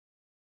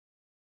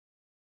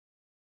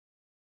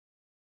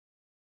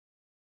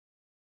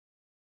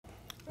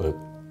Look,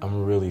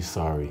 I'm really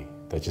sorry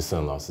that your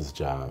son lost his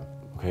job,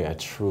 okay? I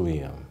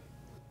truly am.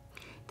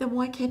 Then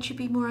why can't you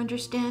be more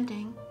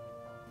understanding?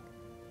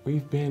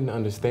 We've been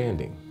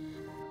understanding.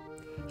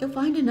 He'll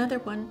find another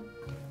one.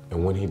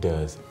 And when he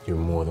does, you're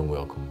more than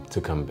welcome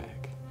to come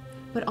back.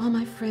 But all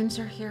my friends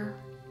are here.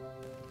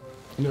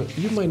 You know,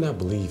 you might not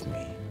believe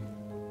me,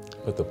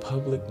 but the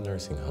public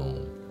nursing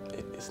home,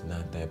 it's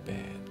not that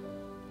bad.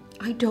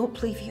 I don't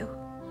believe you.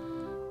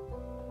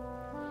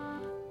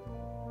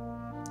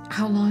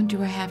 How long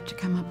do I have to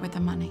come up with the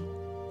money?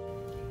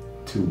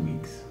 2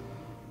 weeks.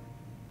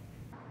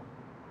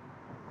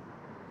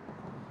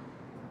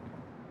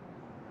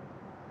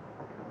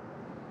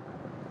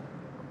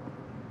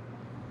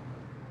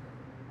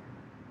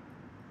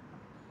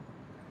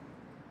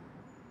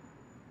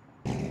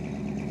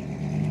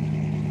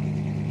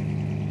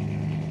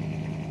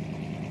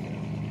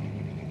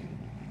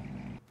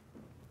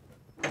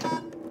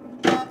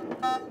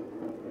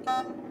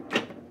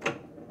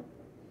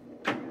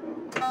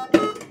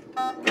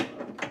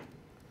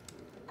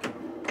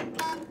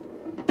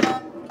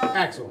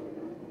 Axel.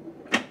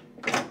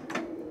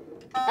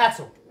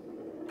 Axel.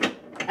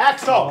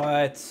 Axel!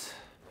 What?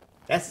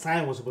 That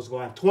sign was supposed to go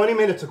on 20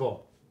 minutes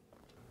ago.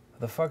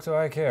 The fuck do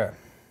I care?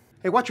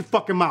 Hey, watch your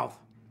fucking mouth.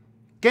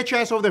 Get your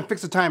ass over there and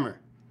fix the timer.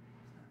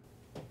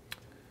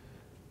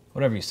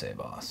 Whatever you say,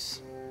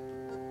 boss.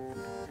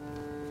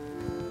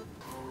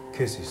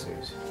 Kiss these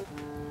things.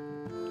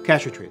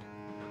 Cash or trade?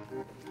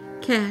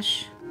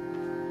 Cash.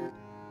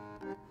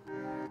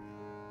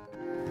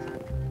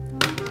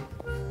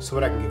 So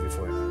what I can give you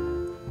for it?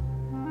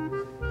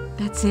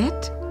 That's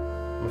it?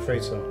 I'm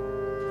afraid so.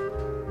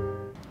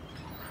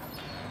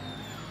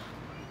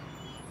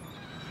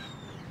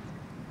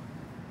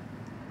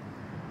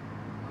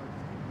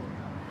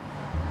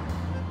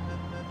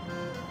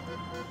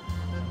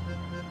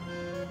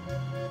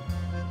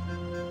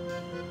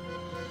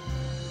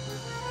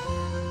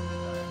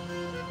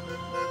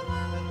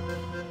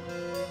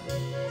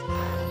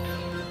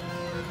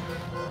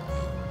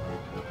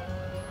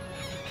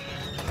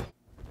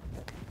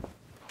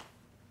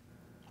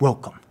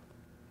 Welcome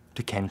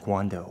to Ken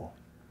Kwon Do.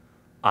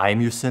 I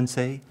am your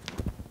sensei,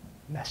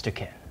 Master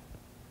Ken.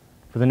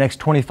 For the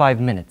next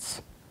 25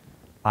 minutes,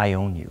 I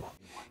own you.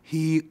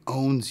 He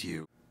owns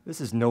you.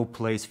 This is no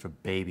place for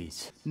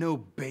babies. No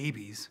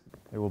babies.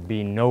 There will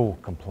be no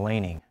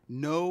complaining.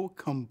 No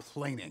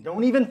complaining.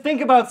 Don't even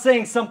think about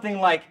saying something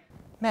like,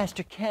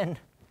 Master Ken,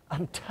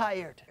 I'm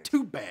tired.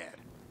 Too bad.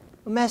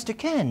 Master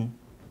Ken,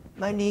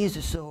 my knees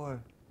are sore.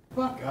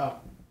 Fuck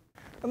up.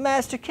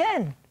 Master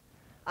Ken,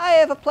 I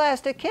have a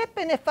plastic hip,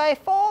 and if I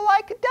fall,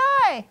 I could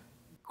die.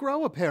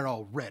 Grow a pair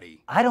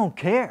already. I don't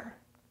care.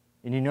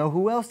 And you know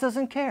who else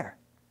doesn't care?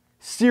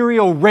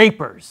 Serial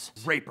rapers.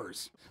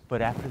 Rapers.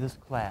 But after this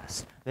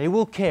class, they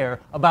will care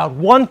about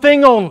one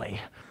thing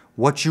only.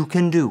 What you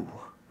can do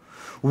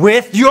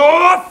with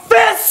your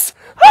fists!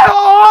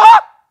 Ah!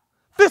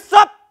 Fists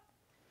up!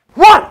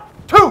 1,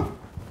 2,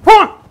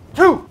 1,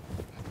 2.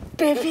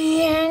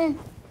 Vivian.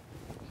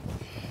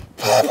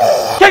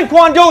 Ken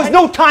Kwon Do is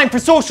no time for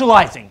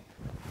socializing.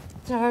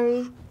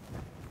 Sorry.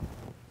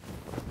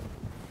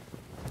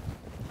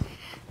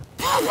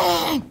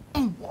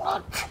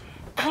 What?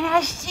 Can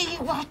I see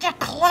you after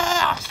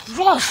class?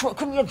 Yes, or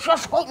can you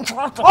just wait until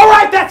after All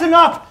right, that's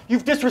enough!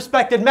 You've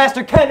disrespected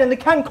Master Ken and the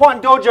Ken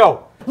Kwon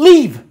Dojo.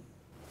 Leave!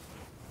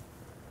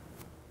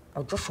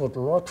 I just would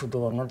love to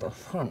do another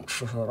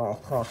punch if at all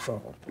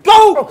possible.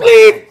 Go!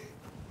 Leave!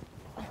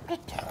 I can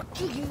talk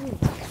to you.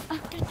 I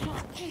can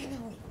talk to you.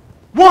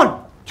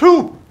 1,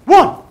 2,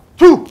 1,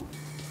 2.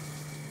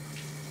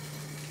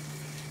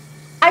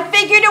 I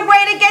figured a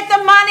way to get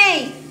the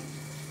money.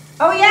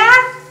 Oh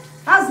yeah?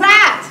 How's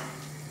that?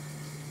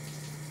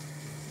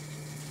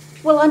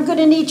 Well, I'm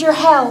gonna need your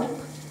help.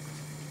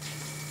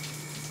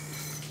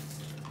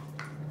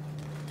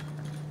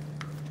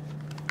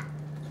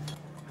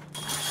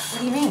 What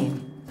do you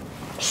mean?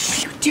 What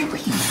are you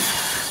doing?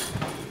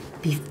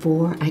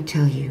 Before I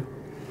tell you,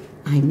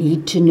 I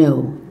need to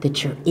know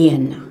that you're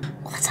in.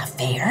 Well, that's not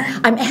fair.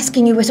 I'm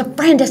asking you as a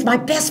friend, as my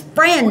best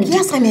friend. Well,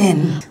 yes, I'm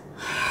in.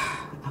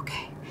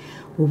 Okay.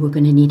 Well, we're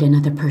gonna need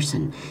another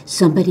person.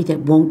 Somebody that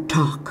won't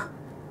talk.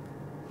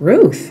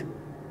 Ruth,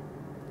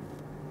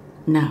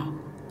 No,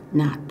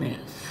 not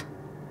Beth.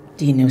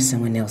 do you know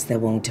someone else that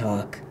won't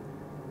talk?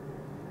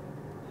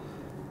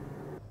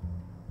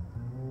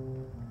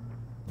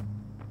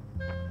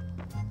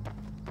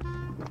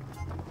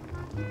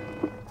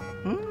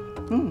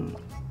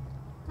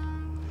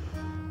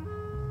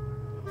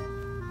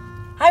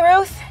 Hi,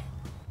 Ruth.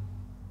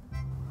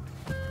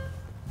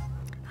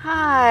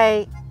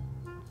 Hi.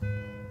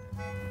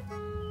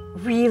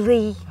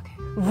 Really?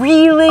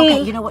 Really?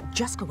 Okay, you know what?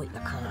 Just go wait in the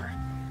car.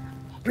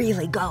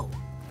 Really, go.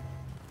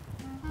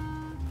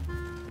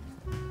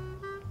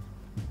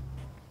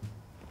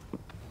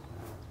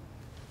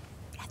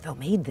 Ethel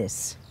made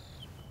this.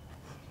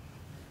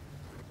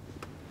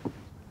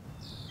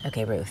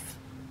 Okay, Ruth,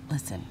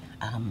 listen,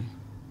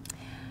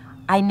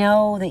 I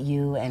know that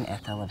you and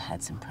Ethel have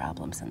had some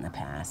problems in the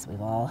past. We've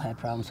all had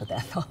problems with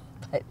Ethel,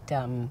 but,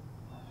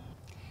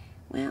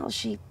 well,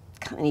 she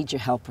kind of needs your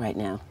help right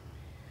now.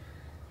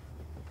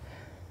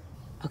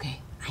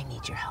 Okay, I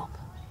need your help.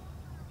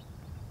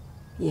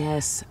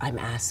 Yes, I'm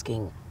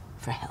asking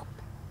for help.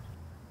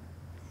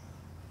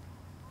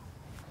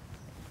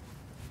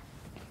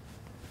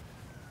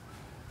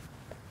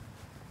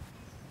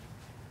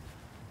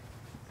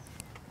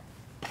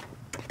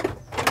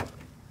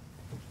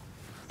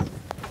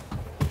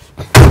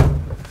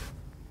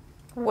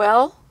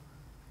 Well?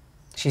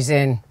 She's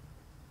in.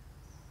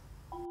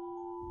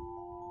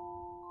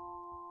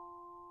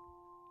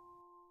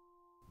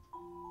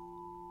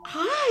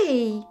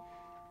 Hi.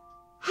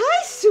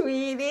 Hi,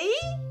 sweetie.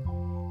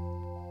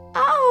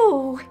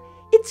 Oh,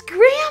 it's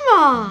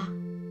Grandma.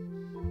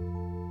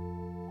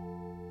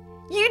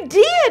 You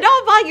did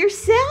all by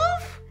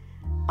yourself?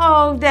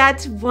 Oh,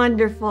 that's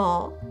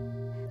wonderful.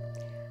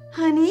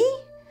 Honey,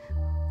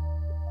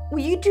 will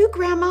you do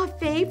Grandma a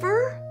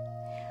favor?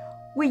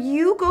 Will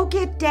you go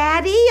get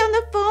Daddy on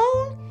the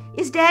phone?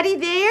 Is Daddy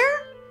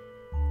there?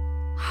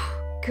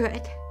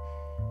 Good.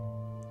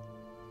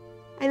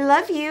 I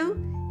love you.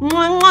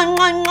 Mwah, mwah,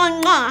 mwah,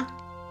 mwah, mwah.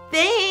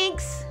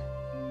 Thanks.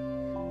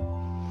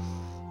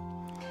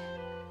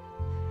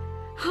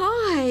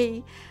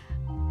 Hi.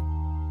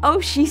 Oh,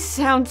 she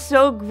sounds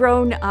so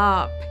grown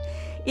up.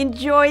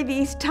 Enjoy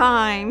these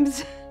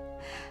times.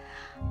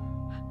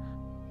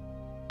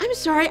 I'm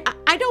sorry,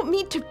 I don't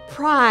mean to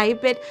pry,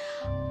 but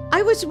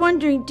I was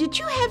wondering, did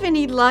you have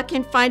any luck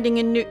in finding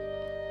a new...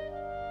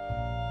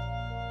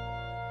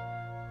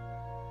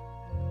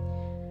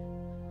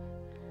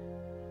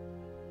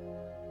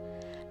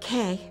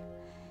 Okay.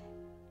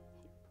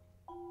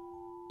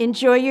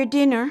 Enjoy your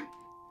dinner.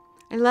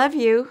 I love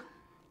you.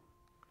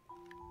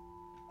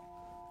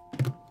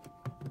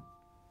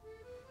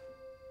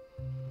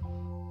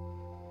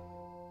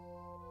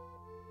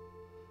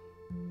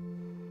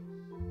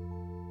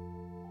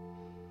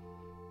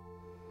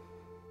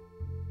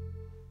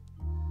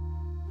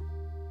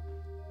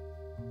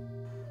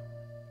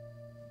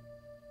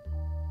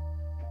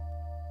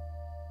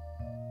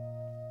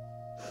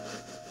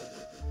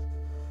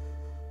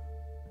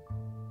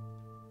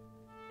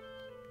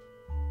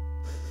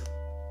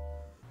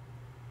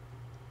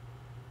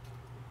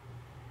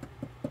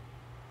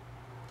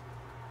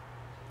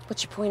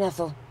 What's your point,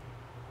 Ethel?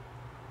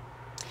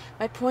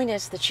 My point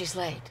is that she's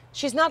late.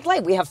 She's not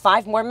late. We have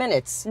 5 more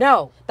minutes.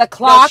 No. The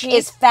clock she's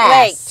is fast.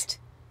 late.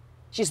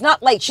 She's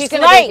not late. She's She's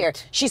gonna late. be here.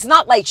 She's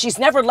not late. She's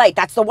never late.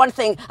 That's the one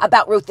thing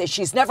about Ruth is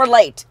she's never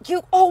late.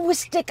 You always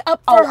stick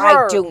up for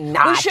her. I do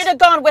not. We should have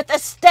gone with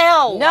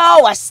Estelle.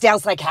 No,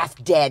 Estelle's like half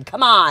dead.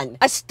 Come on.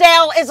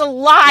 Estelle is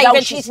alive No,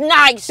 and she's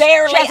nice.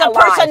 barely She has a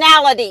alive.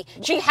 personality.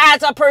 She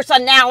has a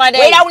personality.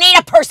 We don't need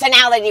a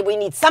personality. We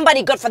need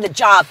somebody good for the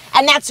job,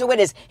 and that's who it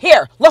is.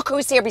 Here, look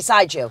who's here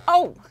beside you.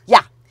 Oh.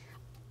 Yeah.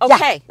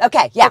 Okay. Yeah.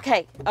 Okay. Yeah.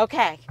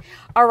 Okay.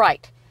 All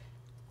right.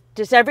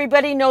 Does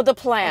everybody know the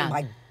plan? Oh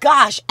my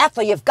gosh,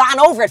 Ethel, you've gone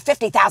over it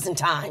 50,000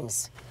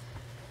 times.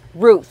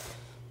 Ruth,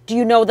 do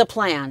you know the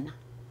plan?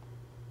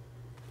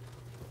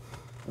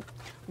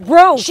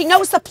 Ruth! She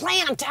knows the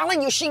plan. I'm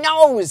telling you, she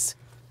knows.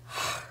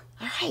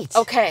 All right.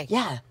 Okay.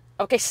 Yeah.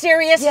 Okay,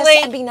 seriously?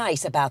 Yes, and be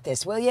nice about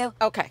this, will you?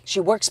 Okay.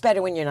 She works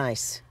better when you're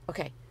nice.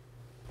 Okay.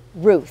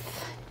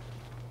 Ruth,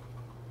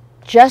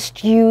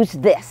 just use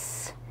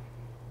this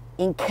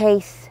in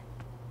case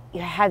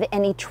you have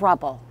any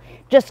trouble.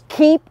 Just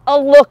keep a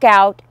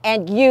lookout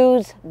and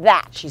use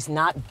that. She's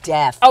not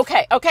deaf.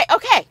 Okay.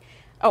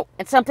 Oh,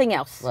 and something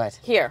else. What?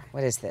 Here.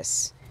 What is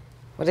this?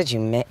 What did you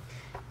make?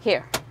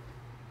 Here.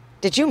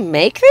 Did you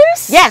make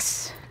this?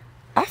 Yes.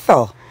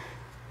 Ethel.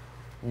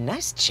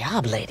 Nice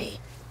job,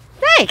 lady.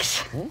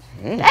 Thanks.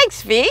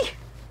 Thanks, V.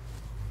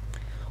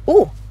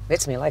 Ooh,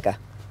 fits me like a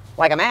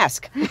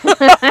mask.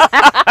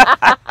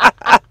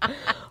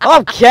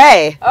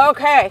 Okay.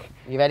 Okay.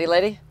 You ready,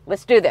 lady?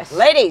 Let's do this.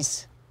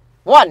 Ladies,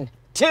 1,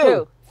 2,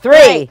 2,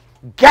 3,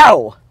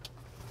 go!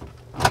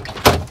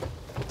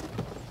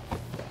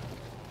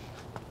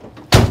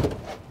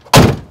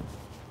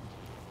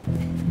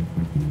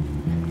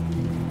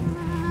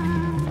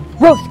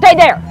 Ruth, stay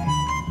there.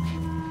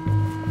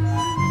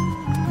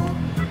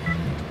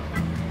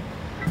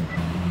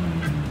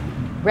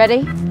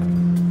 Ready?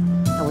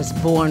 I was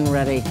born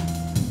ready.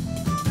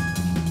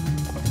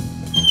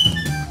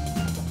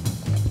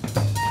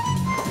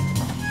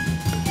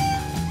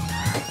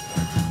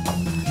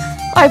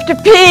 I have to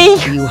pee.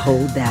 You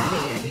hold that.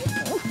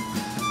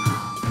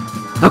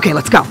 Okay,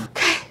 let's go.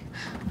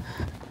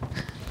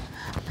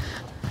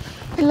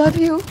 I love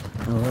you.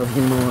 I love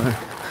you more.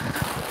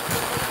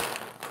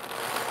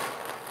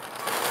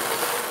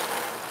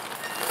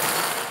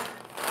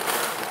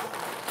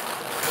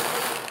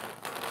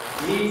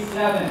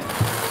 G7,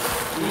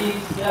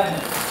 G7,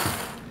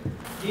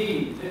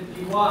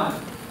 G51,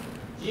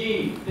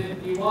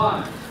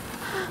 G51,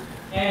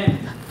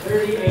 and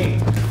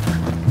 38.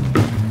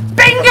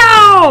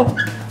 Bingo!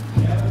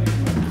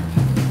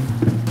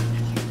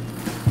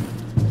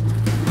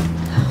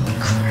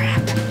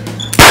 Crap.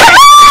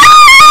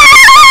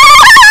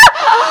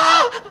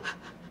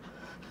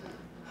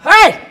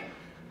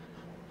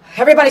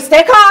 Everybody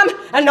stay calm,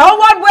 and no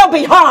one will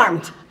be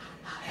harmed.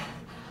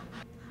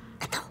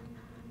 Ethel.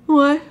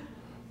 What?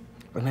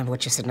 Remember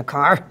what you said in the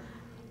car?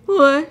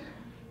 What?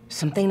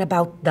 Something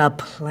about the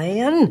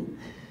plan?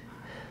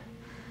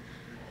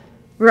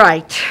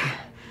 Right.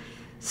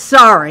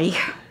 Sorry.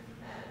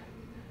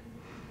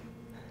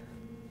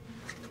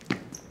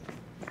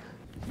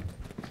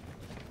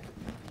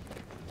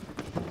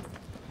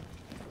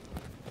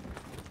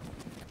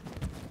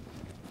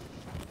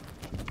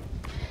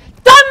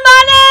 The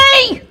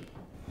money!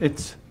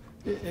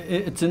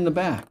 It's in the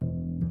back.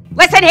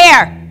 Listen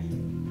here.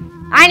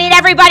 I need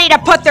everybody to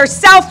put their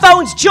cell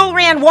phones,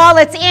 jewelry, and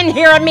wallets in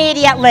here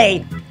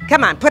immediately.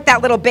 Come on, put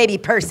that little baby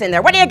purse in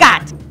there. What do you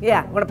got?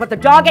 Yeah, want to put the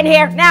dog in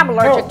here? Nah, I'm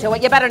allergic to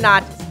it. You better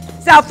not.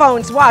 Cell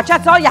phones, watch.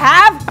 That's all you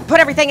have?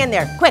 Put everything in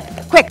there. Quick,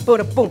 quick.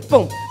 Boom, boom,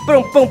 boom.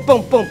 Boom, boom,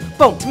 boom, boom,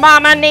 boom.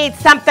 Mama needs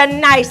something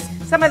nice.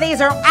 Some of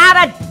these are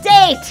out of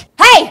date.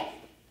 Hey!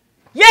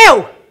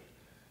 You!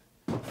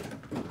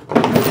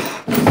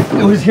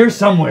 It was here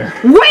somewhere.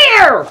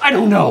 Where? I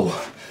don't know.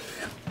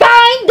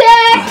 Find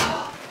it!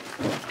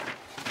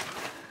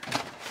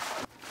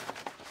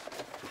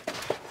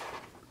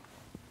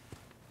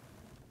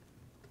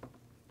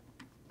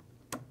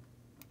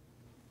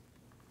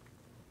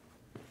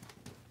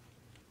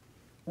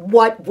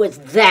 What was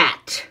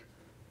that?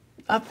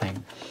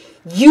 Nothing.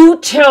 You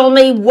tell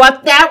me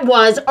what that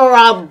was or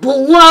I'll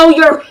blow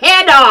your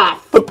head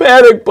off. The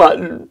panic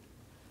button.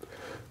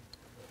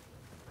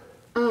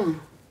 Oh.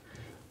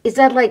 Is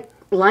that like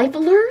life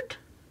alert?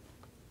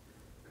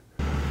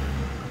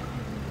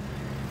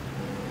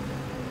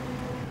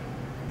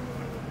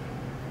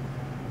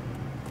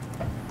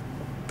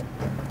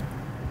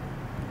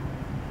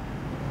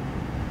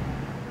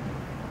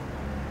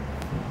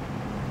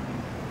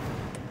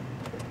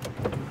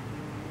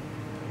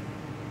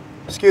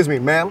 Excuse me,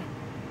 ma'am.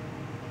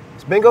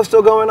 Is bingo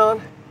still going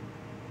on?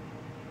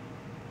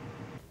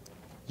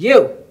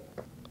 You!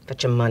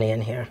 Put your money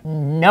in here.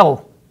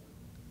 No.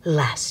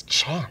 Last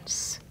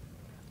chance.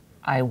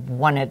 I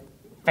want it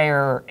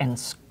fair and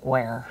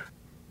square.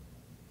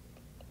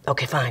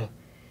 Okay, fine.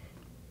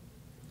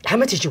 How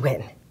much did you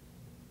win?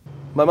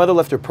 My mother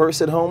left her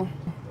purse at home.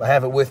 I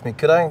have it with me.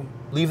 Could I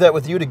leave that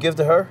with you to give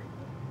to her?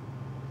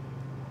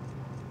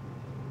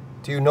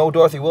 Do you know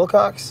Dorothy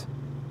Wilcox?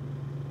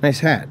 Nice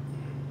hat.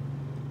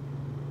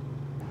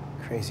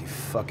 Crazy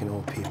fucking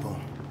old people.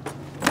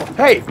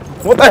 Hey,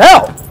 what the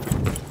hell?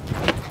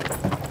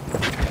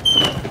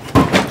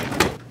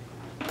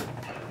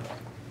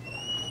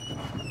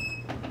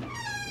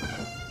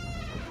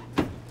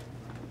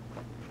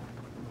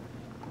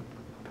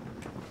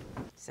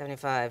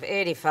 $75,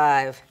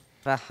 $85,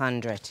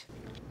 $100.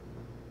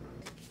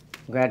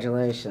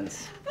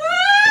 Congratulations.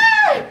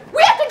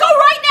 We have to go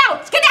right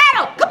now!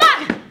 Skedaddle! Come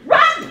on!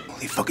 Run!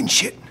 Holy fucking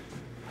shit.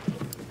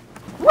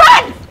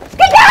 Run!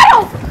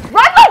 Skedaddle!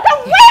 Run like the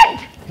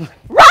wind!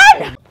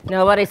 Run!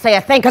 Nobody say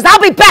a thing, because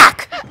I'll be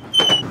back!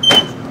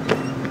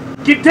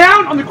 Get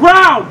down on the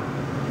ground!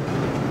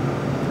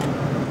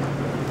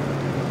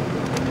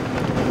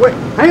 Wait,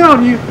 hang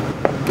on, you.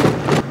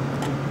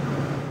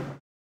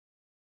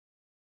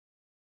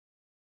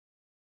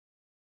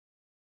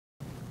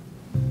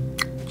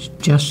 It's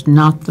just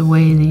not the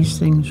way these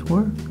things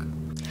work.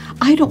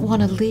 I don't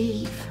want to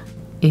leave.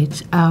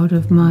 It's out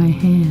of my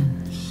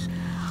hands.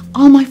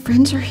 All my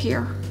friends are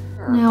here.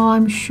 Now,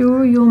 I'm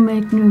sure you'll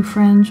make new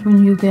friends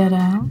when you get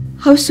out.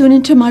 How soon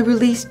into my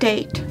release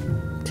date?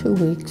 2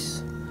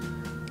 weeks.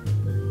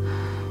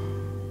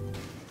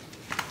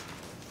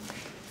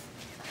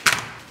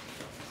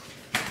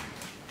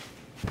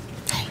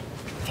 Hey,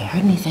 if you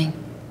heard anything.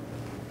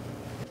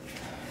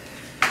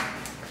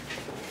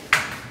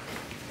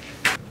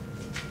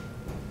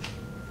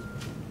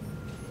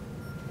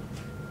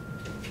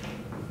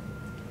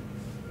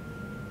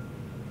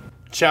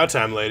 Chow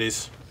time,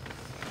 ladies.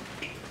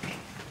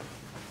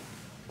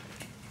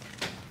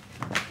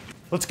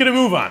 Let's get a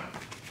move on.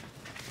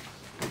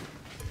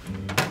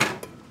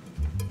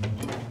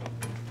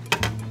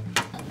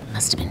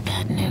 Must have been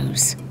bad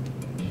news.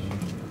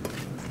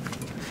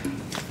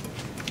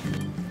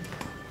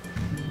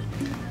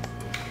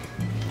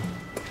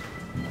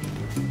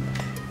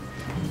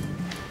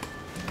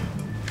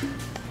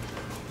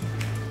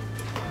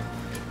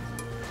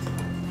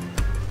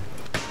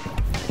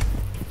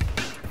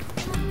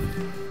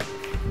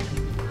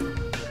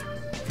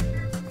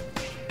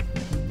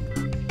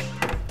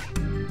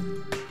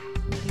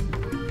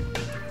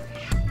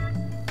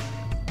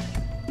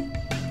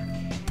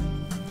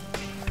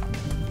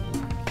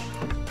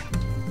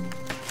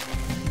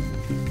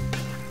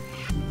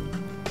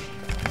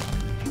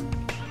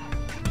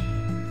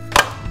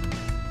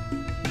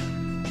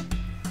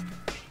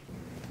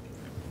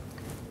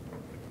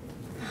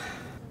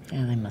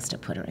 Yeah, they must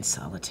have put her in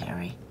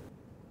solitary.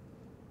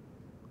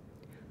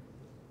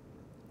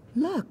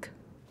 Look.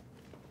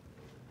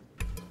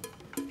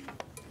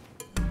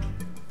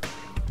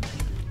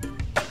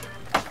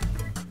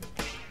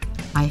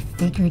 I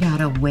figured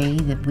out a way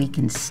that we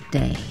can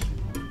stay.